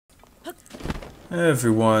Hey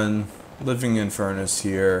everyone, Living in Furnace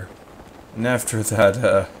here, and after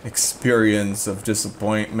that experience of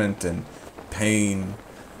disappointment and pain,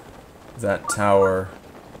 that tower,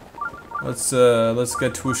 let's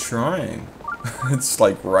get to a shrine. It's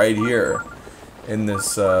like right here, in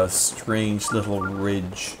this strange little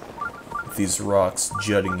ridge, with these rocks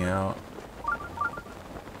jutting out.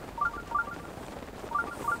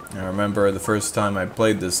 I remember the first time I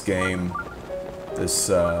played this game, this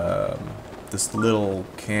little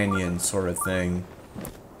canyon sort of thing.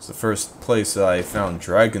 It's the first place that I found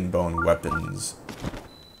dragon bone weapons.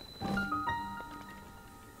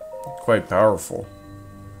 Quite powerful.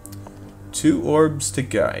 2 orbs to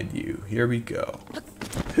guide you. Here we go.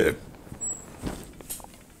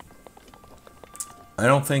 I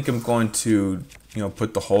don't think I'm going to,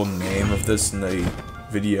 put the whole name of this in the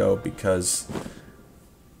video because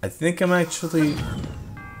I think I'm actually...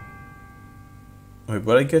 Wait,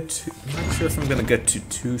 what I get to... I'm not sure if I'm gonna get to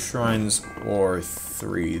 2 shrines or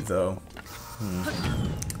 3, though.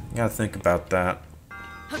 Gotta think about that.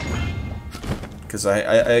 Because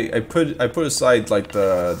I put aside, like,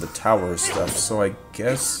 the tower stuff, so I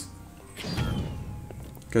guess...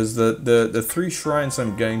 Because the 3 shrines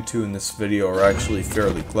I'm getting to in this video are actually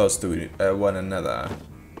fairly close to one another.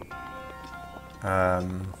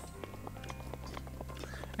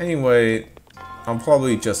 Anyway... I'll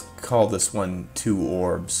probably just call this one 2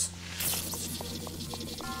 orbs.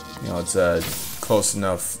 It's a close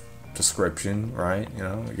enough description, right?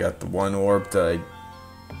 We got the 1 orb that I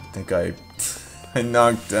think I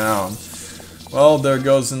knocked down. Well, there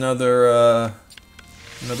goes another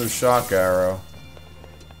shock arrow.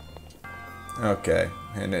 Okay,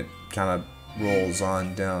 and it kind of rolls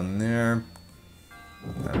on down there.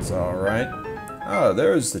 That's all right. Oh,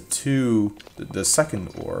 there's the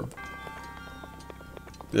second orb.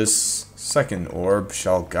 This second orb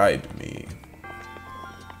shall guide me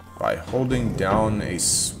by holding down a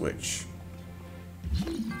switch.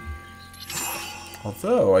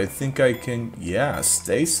 Although, I think I can,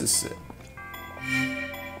 stasis it.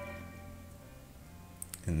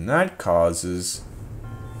 And that causes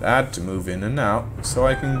that to move in and out, so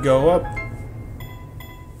I can go up.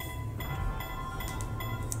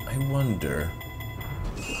 I wonder...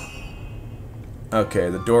 Okay,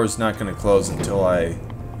 the door's not going to close until I...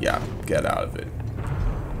 get out of it.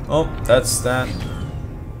 Well, that's that.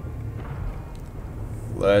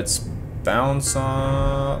 Let's bounce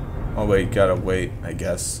on... Oh wait, gotta wait, I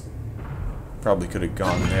guess. Probably could have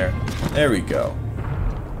gone there. There we go.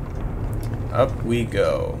 Up we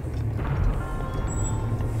go.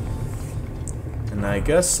 And I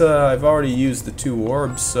guess I've already used the 2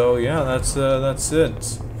 orbs, so yeah, that's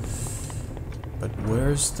it. But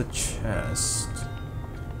where's the chest?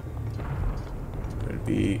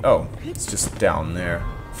 Oh, it's just down there.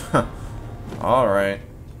 Alright.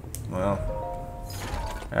 Well,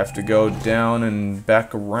 I have to go down and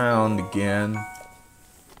back around again.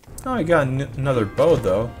 Oh, I got another bow,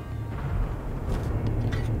 though.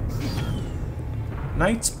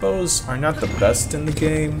 Knight's bows are not the best in the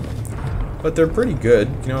game, but they're pretty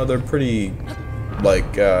good. They're pretty,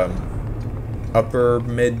 like, upper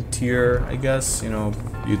mid-tier, I guess.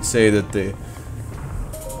 You'd say that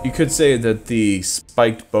you could say that the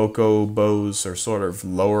spiked Boko bows are sort of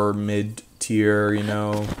lower mid-tier,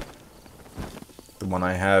 The one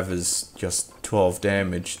I have is just 12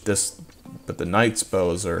 damage, but the Knight's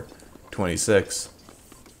bows are 26.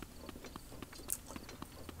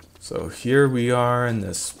 So here we are in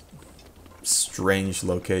this strange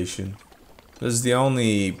location. This is the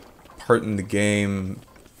only part in the game,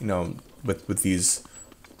 with these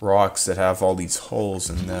rocks that have all these holes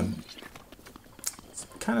in them.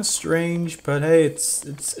 Kind of strange, but hey,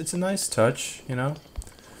 it's a nice touch,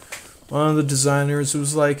 One of the designers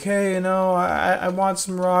was like, hey, I want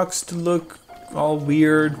some rocks to look all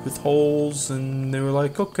weird with holes, and they were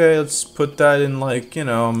like, okay, let's put that in, like,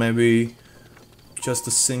 maybe just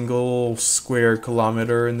a single square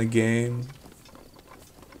kilometer in the game.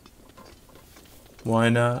 Why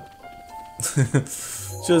not?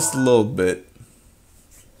 Just a little bit.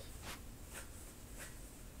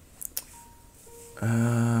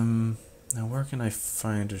 Now where can I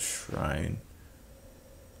find a shrine?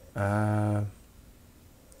 I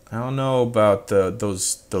don't know about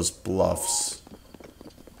those bluffs.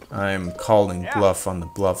 I'm calling bluff on the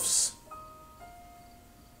bluffs.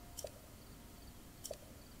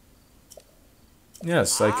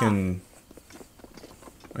 Yes, I can...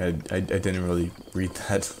 I didn't really read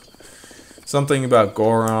that. Something about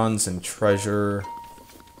Gorons and treasure.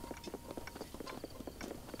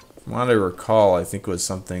 From what I recall, I think it was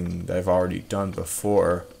something that I've already done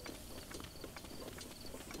before.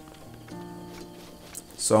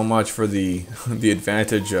 So much for the the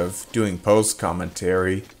advantage of doing post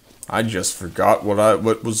commentary. I just forgot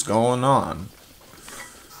what was going on.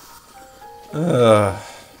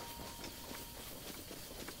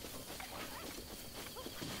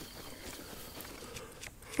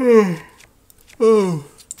 Oh,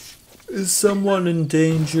 is someone in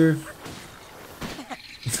danger?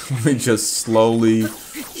 We just slowly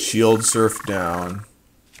shield surf down.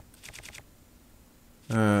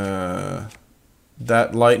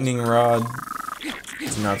 That lightning rod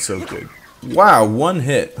is not so good. Wow, one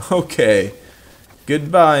hit. Okay.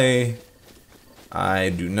 Goodbye. I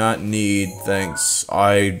do not need thanks.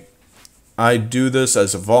 I do this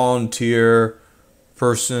as a volunteer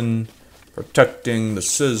person protecting the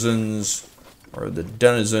citizens or the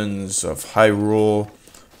denizens of Hyrule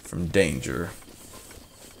from danger.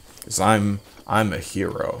 'Cause I'm a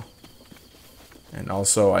hero. And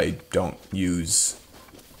also I don't use,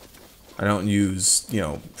 you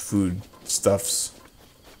know, food stuffs.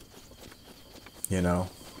 You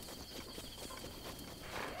know.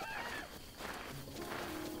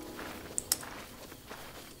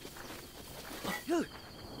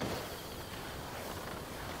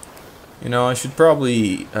 You know, I should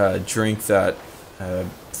probably drink that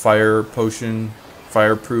fireproof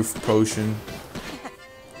potion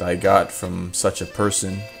that I got from such a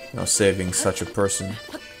person. You know, saving such a person.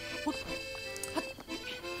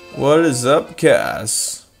 What is up,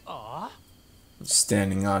 Cass?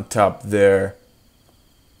 Standing on top there.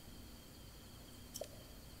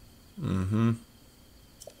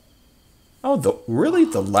 Oh, really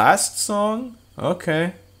the last song?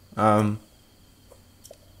 Okay. Kind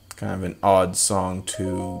of an odd song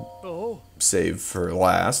to save for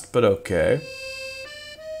last, but okay.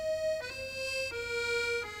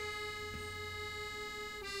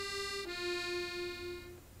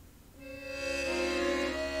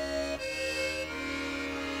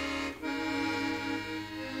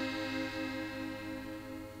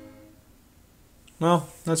 Well,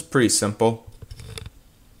 that's pretty simple.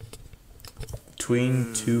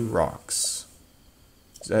 Between two rocks.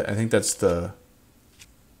 I think that's the...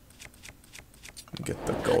 Get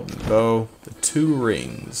the golden bow. The two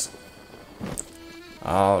rings.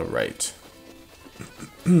 Alright.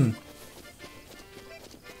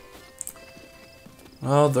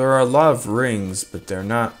 Well, there are a lot of rings, but they're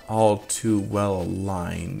not all too well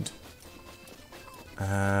aligned.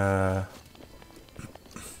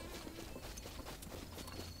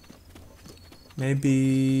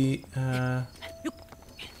 Maybe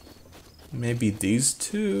these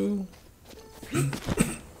two?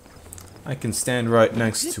 I can stand right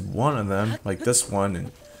next to one of them, like this one,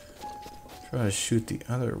 and try to shoot the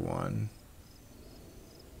other one.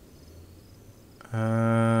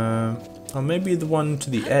 Oh, maybe the one to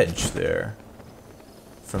the edge there.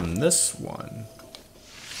 From this one.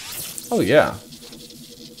 Oh yeah.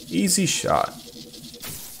 Easy shot.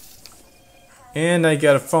 And I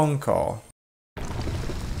got a phone call.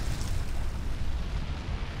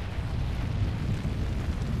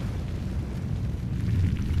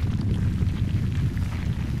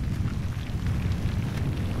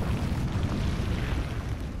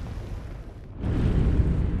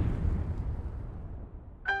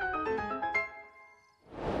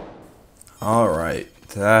 Alright,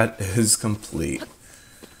 that is complete.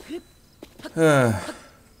 Phone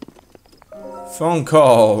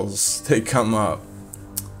calls, they come up.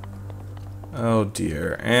 Oh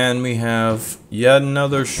dear, and we have yet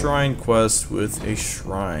another shrine quest with a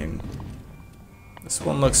shrine. This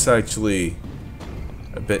one looks actually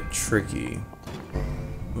a bit tricky.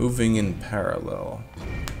 Moving in parallel.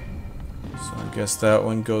 So I guess that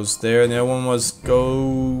one goes there, and the other one was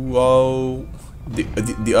go... Oh...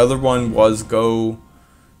 The other one was go...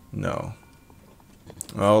 No.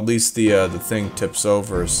 Well, at least the thing tips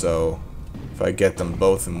over, so if I get them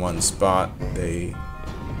both in one spot, they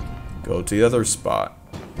go to the other spot,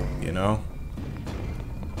 you know?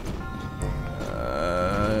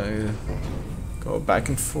 Go back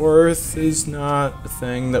and forth is not a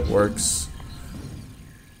thing that works.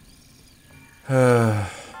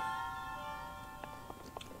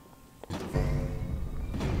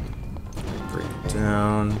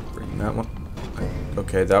 Down, bring that one.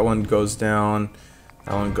 Okay, that one goes down.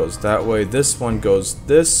 That one goes that way. This one goes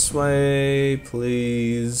this way,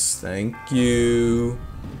 please. Thank you.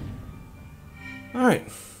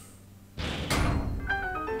 Alright.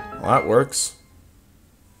 Well, that works.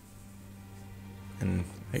 And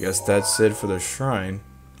I guess that's it for the shrine.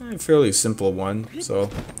 A fairly simple one, so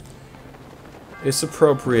it's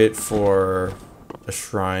appropriate for a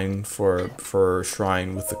shrine, for a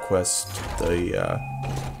shrine with the quest, the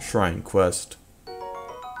shrine quest.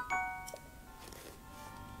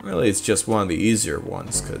 Really, it's just one of the easier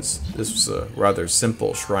ones, because this was a rather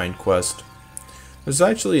simple shrine quest. There's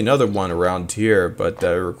actually another one around here, but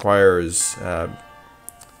that requires the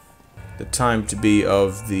time to be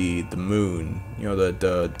of the moon, you know,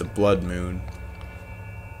 the blood moon.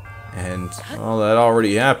 And, well, that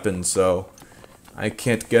already happened, so I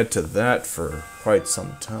can't get to that for quite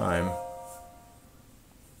some time.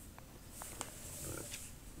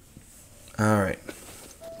 Alright.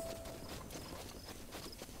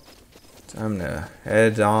 Time to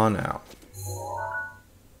head on out.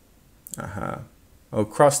 Oh,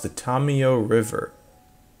 across the Tamio River.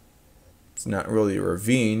 It's not really a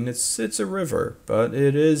ravine, it's a river, but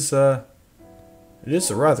it is a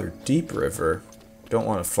rather deep river. Don't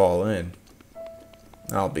want to fall in.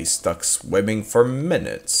 I'll be stuck swimming for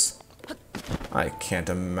minutes. I can't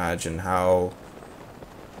imagine how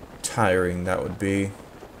tiring that would be.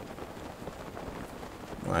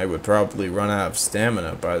 I would probably run out of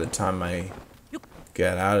stamina by the time I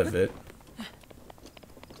get out of it.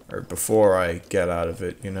 Or before I get out of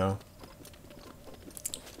it, you know.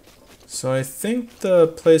 So I think the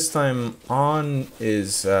place I'm on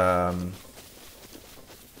is, well,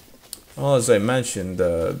 as I mentioned,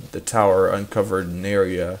 the tower uncovered an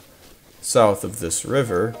area south of this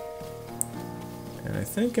river. And I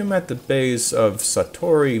think I'm at the base of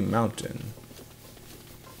Satori Mountain.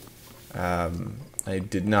 I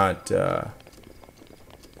did not, well,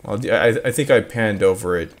 I think I panned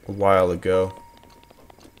over it a while ago.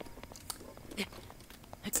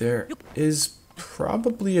 There is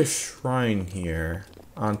probably a shrine here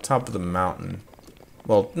on top of the mountain.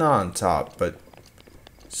 Well, not on top, but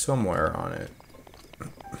somewhere on it.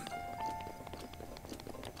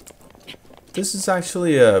 This is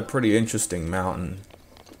actually a pretty interesting mountain.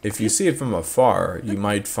 If you see it from afar, you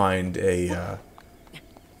might find a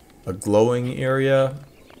glowing area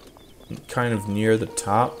kind of near the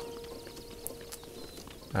top.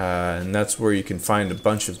 And that's where you can find a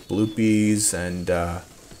bunch of bloopies and a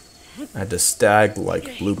stag-like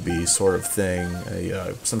bloopy sort of thing.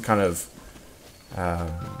 Some kind of I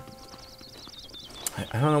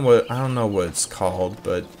don't know what it's called,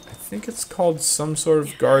 but I think it's called some sort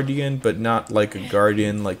of guardian, but not like a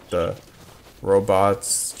guardian like the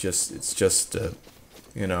robots. It's just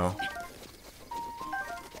you know,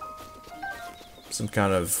 some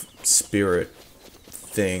kind of spirit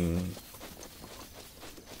thing.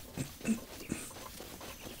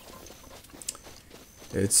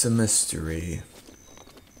 It's a mystery.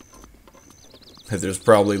 There's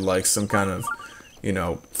probably like some kind of, you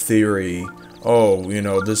know, theory. Oh, you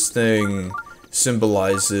know, this thing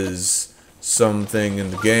symbolizes something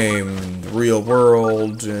in the game, in the real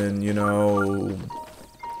world, and, you know,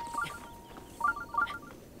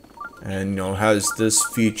 has this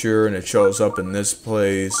feature, and it shows up in this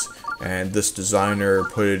place, and this designer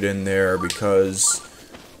put it in there because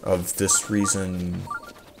of this reason.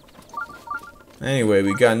 Anyway,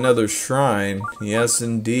 we got another shrine. Yes,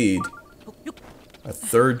 indeed. A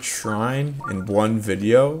third shrine in one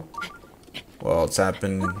video? Well, it's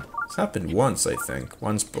happened once, I think.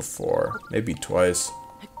 Once before. Maybe twice.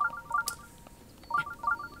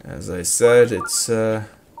 As I said, it's kind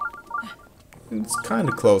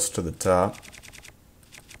of close to the top.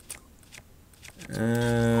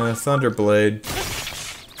 Thunderblade.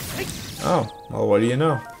 Oh, well, what do you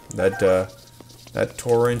know? That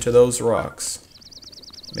tore into those rocks.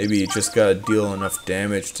 Maybe you just gotta deal enough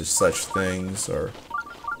damage to such things, or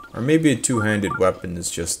maybe a two-handed weapon is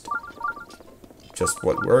just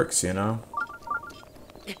what works, you know?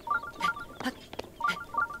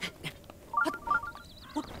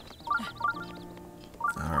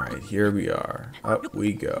 Alright, here we are. Up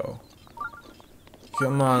we go.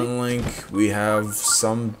 Come on, Link. We have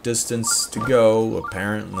some distance to go,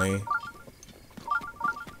 apparently.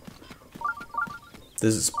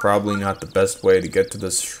 This is probably not the best way to get to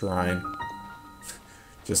this shrine.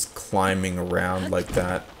 Just climbing around like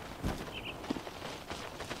that.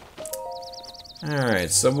 Alright,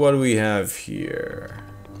 so what do we have here?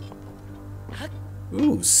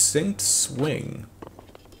 Ooh, Synced Swing.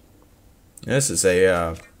 This is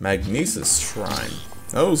a Magnesis shrine.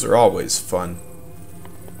 Those are always fun.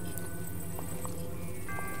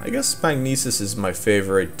 I guess Magnesis is my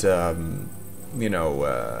favorite, you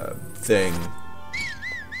know, thing.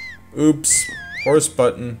 Oops, horse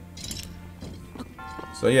button.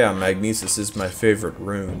 So yeah, Magnesis is my favorite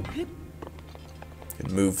rune.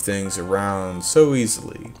 Can move things around so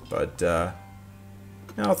easily, but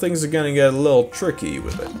now things are gonna get a little tricky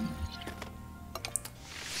with it.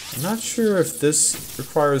 I'm not sure if this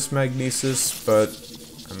requires Magnesis, but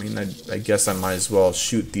I mean, I guess I might as well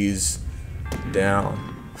shoot these down.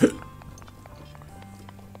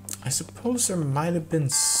 suppose there might have been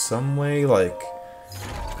some way, like,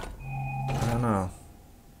 I don't know.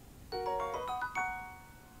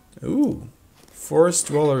 Ooh, Forest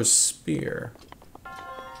Dweller's Spear.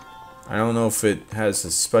 I don't know if it has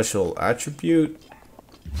a special attribute,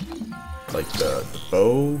 like the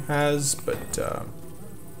bow has, but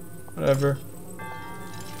whatever.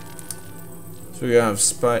 So we have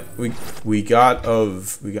we got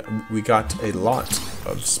a lot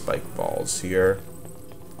of spike balls here.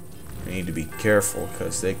 I need to be careful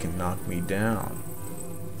because they can knock me down.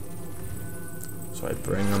 So I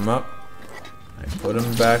bring them up, I put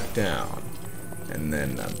them back down, and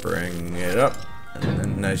then I bring it up, and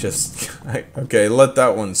then I just okay, let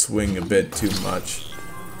that one swing a bit too much,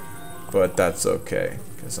 but that's okay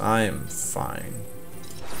because I am fine.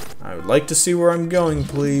 I would like to see where I'm going,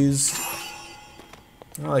 please.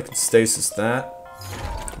 Well, I can stasis that,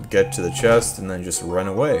 get to the chest, and then just run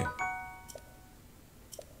away.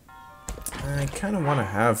 I kind of want to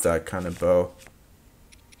have that kind of bow.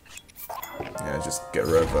 Yeah, just get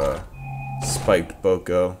rid of a spiked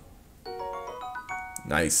boko.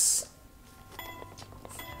 Nice.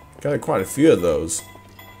 Got quite a few of those.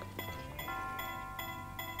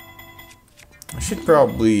 I should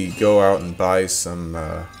probably go out and buy some,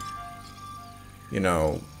 you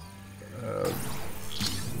know,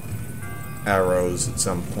 arrows at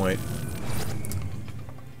some point.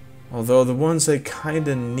 Although the ones I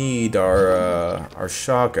kinda need are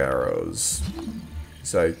shock arrows.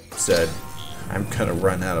 As I said, I'm gonna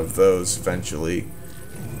run out of those eventually.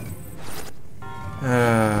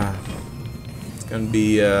 It's gonna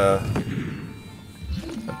be a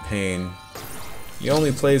pain. The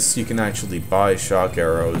only place you can actually buy shock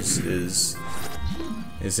arrows is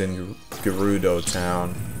in Gerudo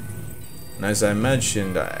Town. And as I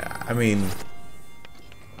mentioned, I mean,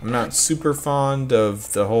 I'm not super fond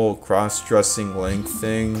of the whole cross-dressing Link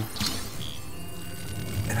thing.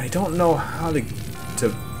 And I don't know how to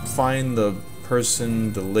find the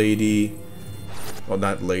person, the lady, well,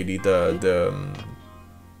 not lady, the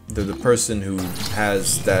person who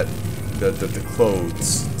has that, the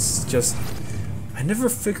clothes. It's just, I never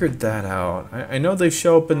figured that out. I know they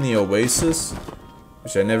show up in the Oasis,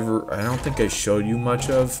 which I don't think I showed you much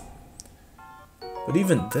of. But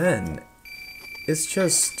even then, it's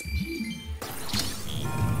just,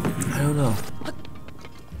 I don't know,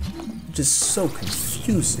 just so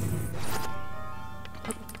confusing.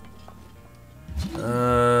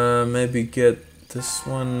 Maybe get this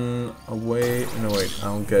one away. No, wait,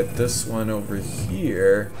 I'll get this one over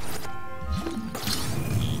here.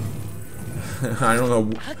 I don't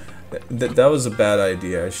know. That was a bad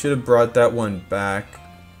idea. I should have brought that one back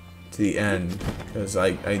to the end, because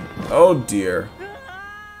oh dear.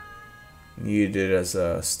 Needed it as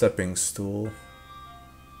a stepping stool.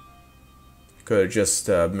 Could have just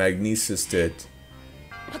magnesised it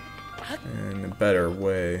in a better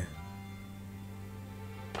way.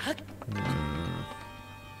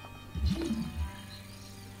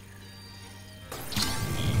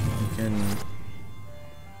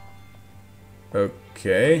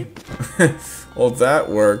 Okay. Well, that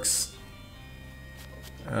works.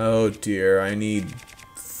 Oh dear, I need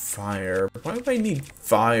fire. Why do I need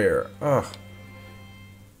fire? Ugh.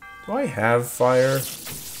 Do I have fire?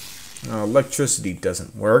 No, electricity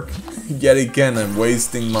doesn't work. Yet again, I'm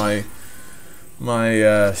wasting my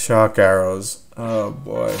shock arrows. Oh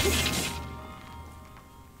boy.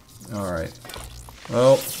 Alright.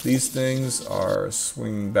 Well, these things are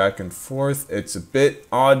swinging back and forth. It's a bit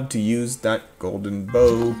odd to use that golden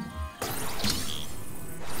bow.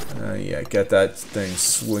 Yeah, get that thing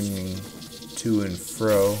swinging to and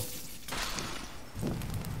fro.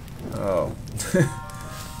 Oh.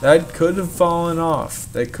 That could have fallen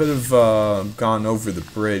off. They could have gone over the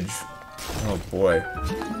bridge. Oh boy.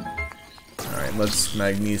 Alright, let's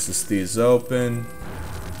magnesis these open.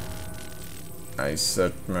 I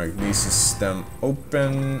set magnesis stem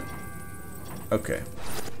open. Okay.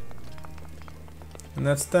 And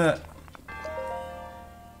that's that.